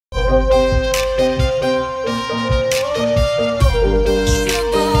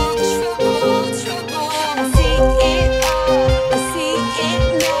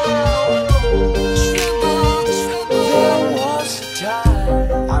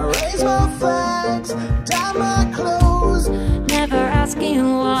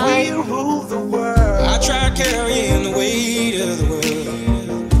why. We rule the world. I tried carrying the weight of the world.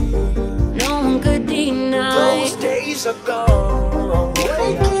 No one could deny. Those days are gone.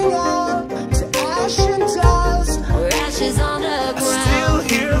 Waking up to ash and dust. We're ashes on the ground. I still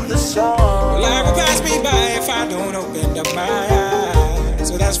hear the song. Life will pass me by if I don't open up my eyes.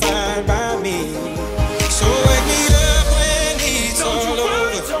 So that's fine by me. So wake me up when it's all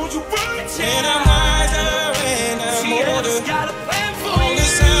over. Don't you worry, and I'm wiser and I'm older. All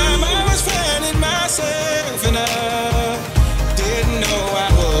this time I was finding myself and I didn't know I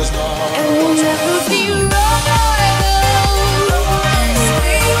was lost. And we'll never be wrong.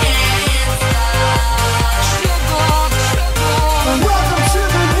 Welcome to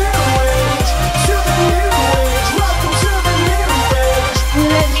the new age, to the new age. Welcome to the new age.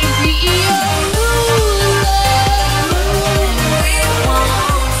 Let me be your ruler. We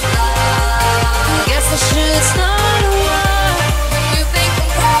won't stop. Guess I should start a war. You think I'm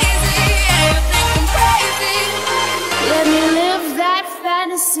crazy, yeah, you think I'm crazy. Let me live that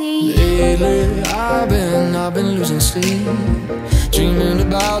fantasy. Lately, I've been losing sleep, dreaming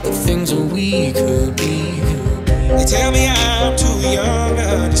about the things that we could be. They tell me I'm too young to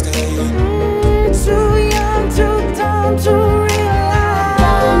understand. Too young, too dumb to realize.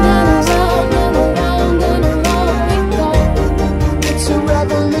 Round and around and around and around we go. It's a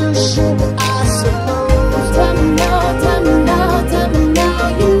revolution, I suppose. Tell me now, tell me now, tell me now,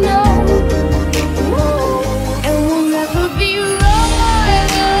 you know. And we'll never be wrong.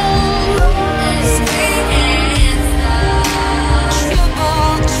 This we can't stop.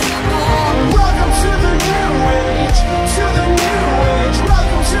 Trouble, trouble. Welcome to the new age, to the new age.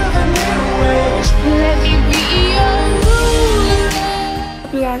 Welcome to the new age. Let me be your ruler.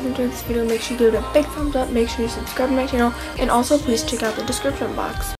 If you guys enjoyed this video, make sure you give it a big thumbs up, make sure you subscribe to my channel, and also please check out the description box.